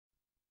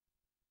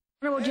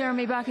Honourable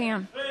Jeremy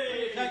Buckingham.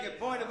 Take a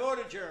point of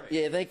order, Jeremy.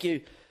 Yeah, thank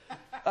you.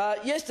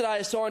 Yesterday,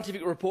 a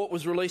scientific report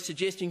was released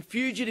suggesting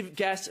fugitive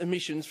gas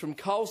emissions from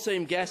coal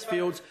seam gas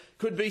fields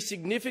could be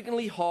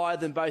significantly higher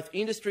than both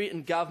industry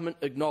and government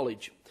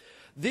acknowledge.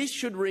 This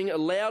should ring a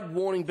loud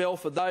warning bell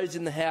for those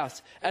in the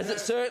House, as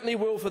it certainly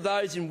will for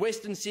those in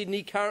Western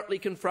Sydney currently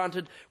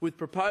confronted with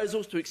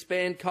proposals to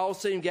expand coal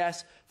seam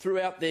gas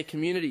throughout their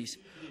communities.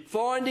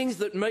 Findings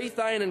that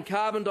methane and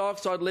carbon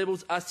dioxide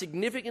levels are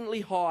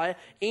significantly higher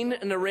in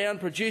and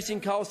around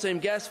producing coal seam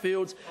gas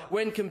fields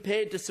when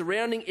compared to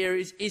surrounding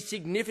areas is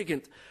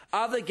significant.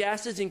 Other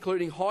gases,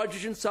 including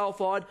hydrogen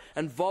sulphide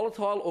and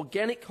volatile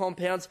organic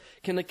compounds,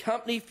 can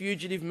accompany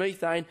fugitive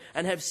methane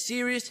and have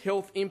serious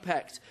health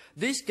impacts.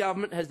 This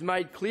government has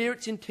made clear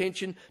its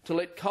intention to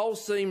let coal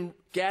seam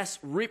gas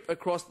rip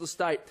across the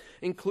state,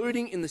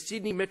 including in the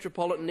Sydney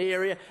metropolitan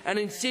area and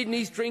in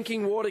Sydney's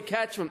drinking water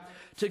catchment.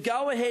 To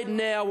go ahead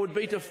now would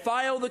be to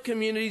fail the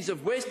communities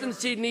of Western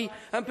Sydney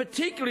and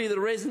particularly the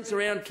residents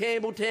around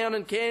Campbetlltown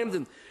and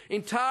Camden.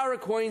 In Tara,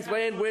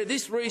 Queensland, where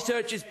this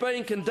research is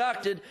being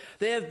conducted,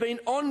 there have been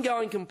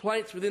ongoing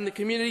complaints within the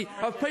community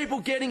of people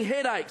getting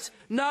headaches,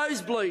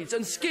 nosebleeds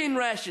and skin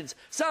rashes,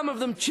 some of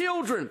them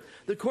children.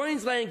 The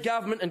Queensland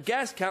Government and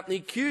gas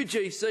company,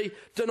 QGC,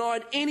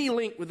 denied any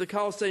link with the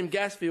coal seam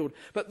gas field,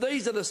 but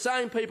these are the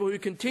same people who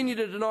continue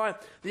to deny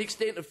the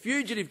extent of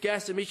fugitive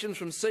gas emissions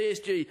from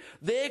CSG.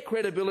 Their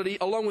credibility,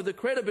 along with the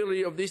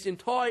credibility of this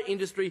entire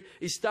industry,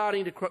 is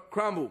starting to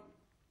crumble.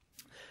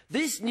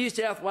 This New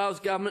South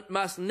Wales government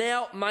must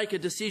now make a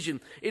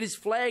decision. It has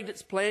flagged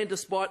its plan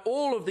despite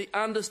all of the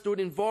understood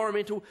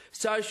environmental,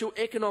 social,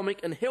 economic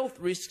and health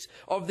risks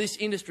of this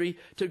industry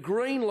to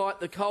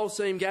greenlight the coal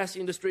seam gas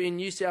industry in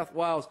New South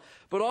Wales.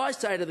 But I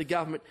say to the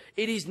government,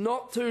 it is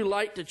not too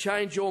late to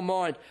change your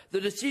mind.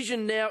 The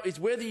decision now is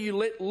whether you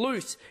let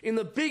loose in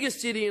the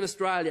biggest city in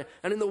Australia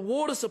and in the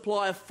water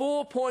supply of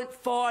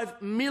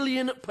 4.5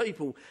 million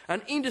people,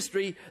 an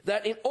industry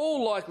that in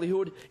all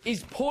likelihood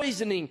is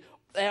poisoning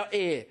our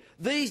air.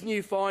 These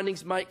new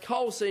findings make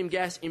coal seam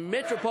gas in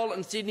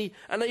metropolitan Sydney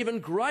an even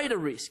greater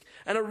risk,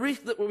 and a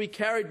risk that will be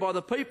carried by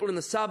the people in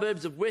the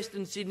suburbs of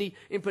Western Sydney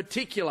in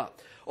particular.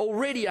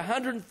 Already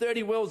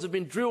 130 wells have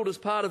been drilled as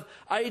part of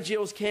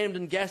AGL's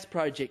Camden gas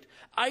project.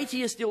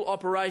 80 are still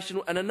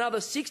operational and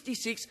another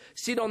 66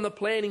 sit on the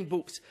planning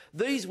books.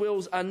 These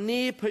wells are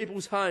near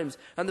people's homes,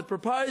 and the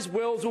proposed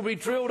wells will be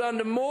drilled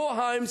under more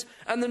homes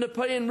and the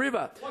Nepean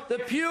River. The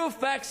pure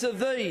facts are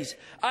these.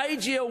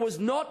 AGL was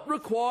not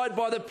required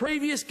by the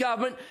previous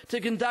government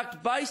to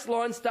conduct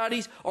baseline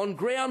studies on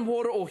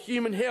groundwater or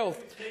human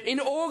health. In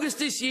August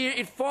this year,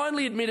 it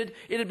finally admitted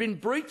it had been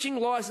breaching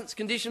licence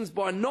conditions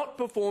by not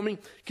performing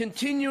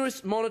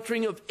continuous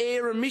monitoring of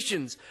air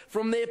emissions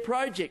from their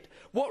project.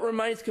 What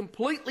remains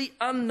completely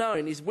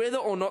unknown is whether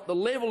or not the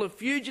level of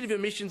fugitive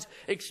emissions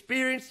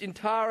experienced in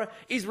Tara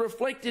is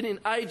reflected in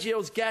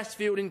AGL's gas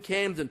field in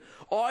Camden.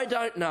 I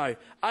don't know.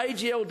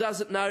 AGL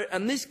doesn't know,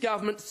 and this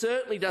government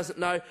certainly doesn't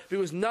know,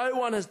 because no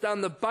one has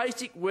done the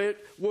basic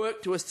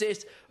work to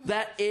assess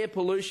that air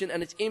pollution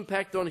and its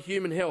impact on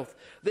human health.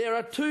 There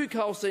are 2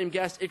 coal seam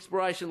gas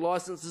exploration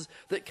licences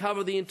that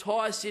cover the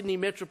entire Sydney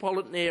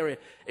metropolitan area.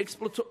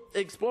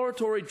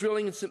 Exploratory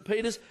drilling in St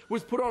Peters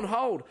was put on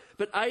hold,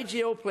 but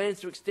AGL plans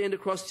to extend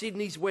across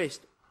Sydney's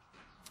west.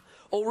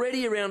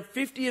 Already around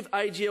 50 of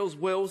AGL's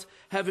wells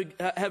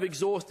have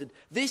exhausted.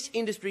 This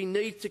industry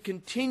needs to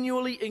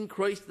continually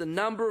increase the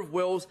number of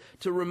wells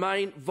to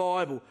remain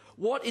viable.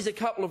 What is a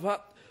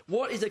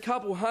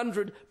couple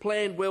hundred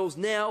planned wells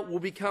now will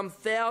become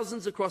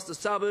thousands across the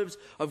suburbs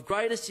of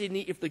Greater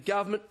Sydney if the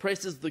government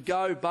presses the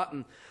go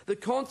button. The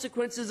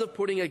consequences of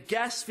putting a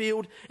gas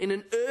field in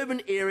an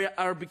urban area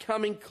are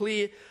becoming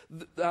clear.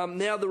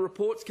 Now the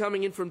reports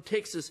coming in from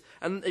Texas,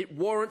 and it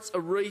warrants a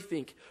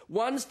rethink.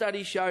 One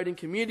study showed in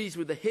communities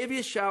with the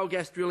heaviest shale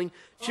gas drilling,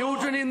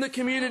 children in the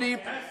community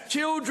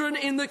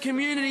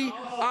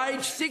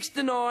aged 6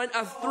 to 9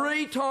 are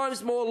 3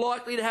 times more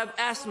likely to have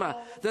asthma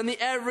than the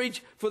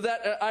average for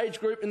that age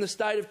group in the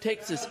state of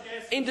Texas.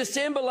 In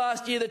December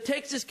last year, the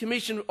Texas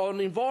Commission on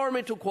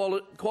Environmental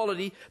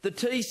Quality, the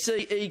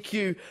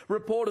TCEQ,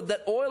 reported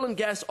that oil and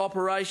gas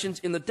operations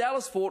in the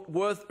Dallas-Fort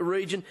Worth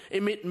region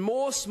emit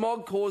more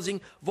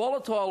smog-causing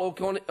volatile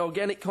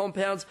organic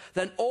compounds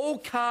than all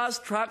cars,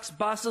 trucks,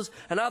 buses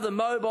and other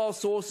mobile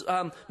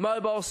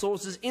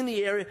sources in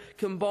the area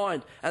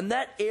combined. And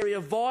that area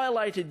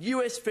violated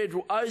US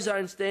federal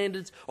ozone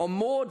standards on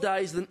more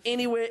days than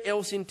anywhere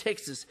else in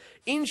Texas.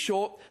 In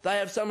short, they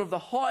have some of the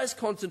highest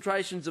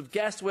concentrations of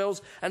gas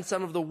wells and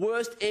some of the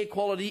worst air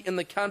quality in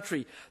the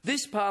country.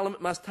 This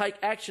Parliament must take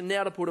action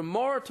now to put a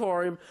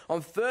moratorium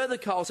on further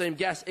coal seam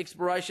gas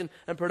exploration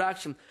and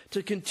production.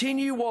 To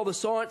continue while the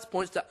science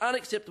points to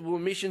unacceptable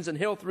emissions and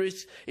health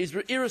risks is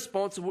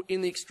irresponsible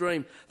in the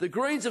extreme. The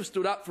Greens have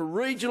stood up for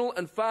regional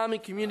and farming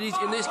communities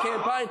in this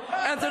campaign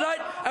and to date,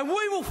 and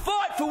we will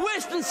fight for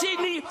Western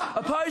Sydney,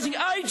 opposing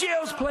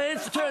AGL's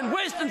plans to turn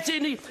Western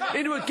Sydney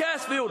into a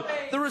gas field.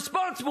 The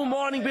responsible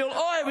mining bill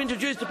I have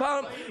introduced to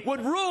Parliament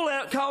would rule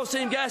out coal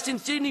seam gas in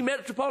Sydney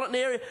metropolitan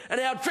area and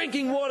our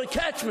drinking water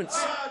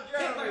catchments.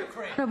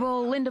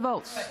 Honourable Linda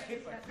Volz.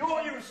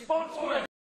 You're irresponsible.